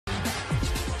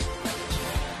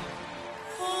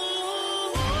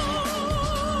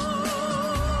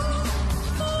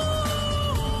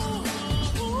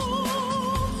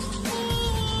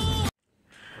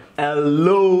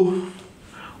Hello,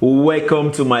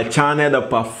 welcome to my channel, The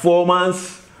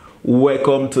Performance.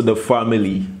 Welcome to the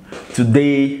family.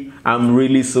 Today, I'm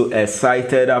really so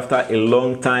excited. After a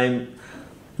long time,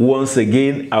 once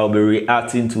again, I'll be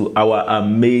reacting to our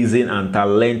amazing and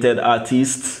talented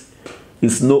artist.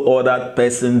 It's no other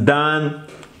person than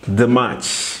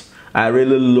Dimash. I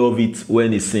really love it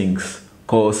when he sings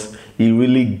because he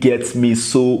really gets me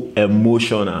so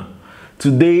emotional.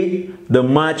 Today,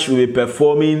 Dimash will be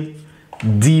performing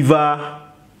Diva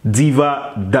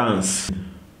Dance.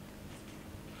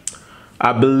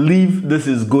 I believe this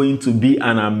is going to be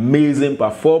an amazing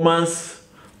performance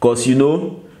because you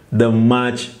know,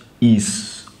 Dimash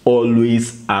is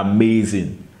always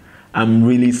amazing. I'm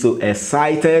really so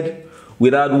excited.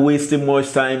 Without wasting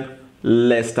much time,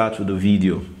 let's start with the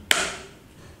video.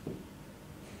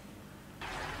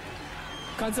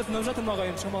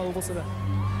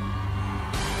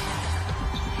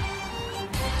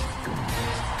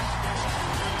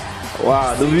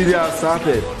 Wow, the video has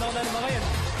started.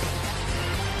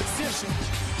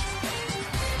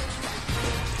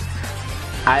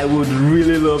 I would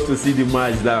really love to see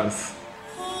Dimash dance.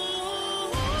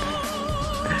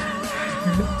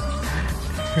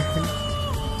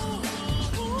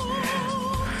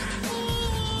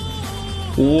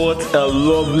 What a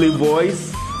lovely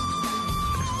voice.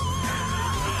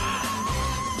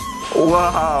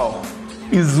 Wow,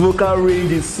 his vocal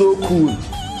range is so cool.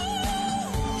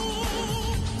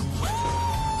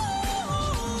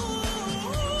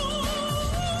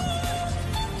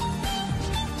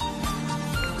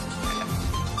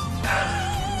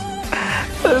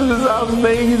 This is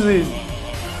amazing.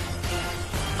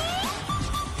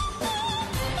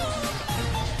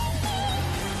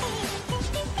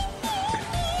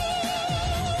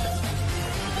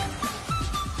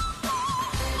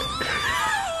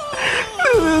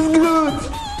 This is good.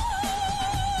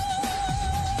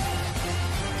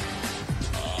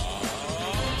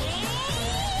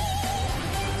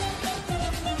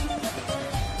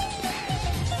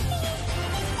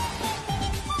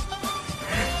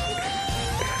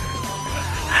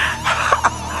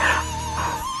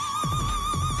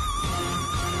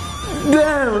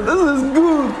 Damn, this is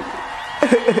good.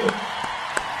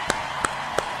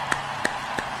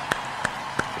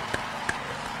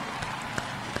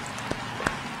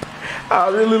 I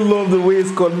really love the way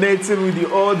it's connecting with the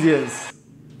audience.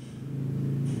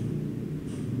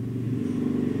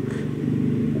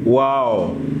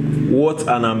 Wow, what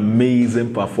an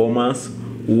amazing performance.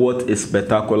 What a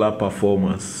spectacular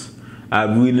performance. I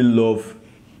really love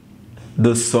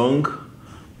the song.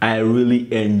 I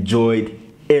really enjoyed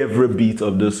every beat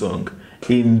of the song.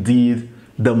 Indeed,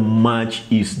 Dimash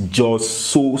is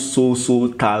just so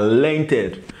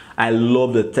talented. I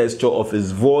love the texture of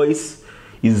his voice.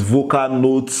 His vocal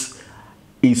notes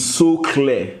is so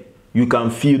clear. You can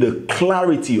feel the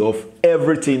clarity of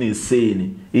everything he's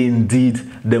saying. Indeed,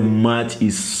 Dimash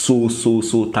is so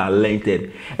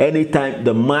talented. Anytime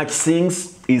Dimash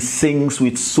sings, he sings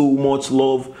with so much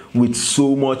love, with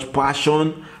so much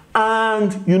passion.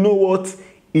 And you know what?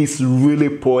 It's really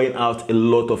pouring out a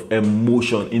lot of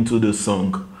emotion into the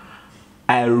song.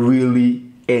 I really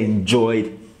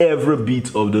enjoyed every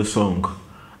beat of the song.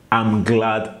 I'm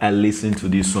glad I listened to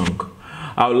this song.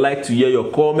 I would like to hear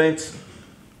your comments.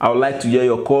 I would like to hear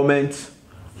your comments.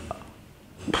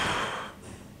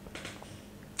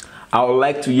 I would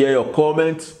like to hear your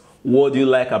comments. What do you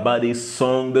like about this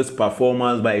song, this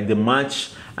performance by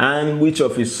Dimash? And which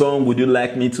of his songs would you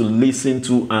like me to listen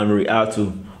to and react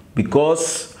to?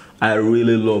 Because I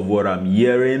really love what I'm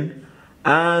hearing,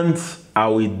 and I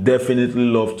will definitely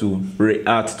love to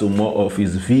react to more of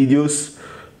his videos.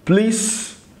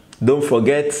 Please don't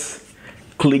forget,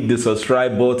 click the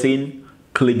subscribe button,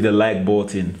 click the like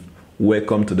button.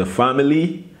 Welcome to the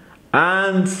family,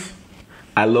 and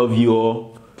I love you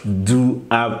all. Do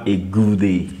have a good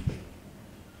day.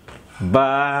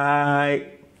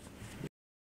 Bye.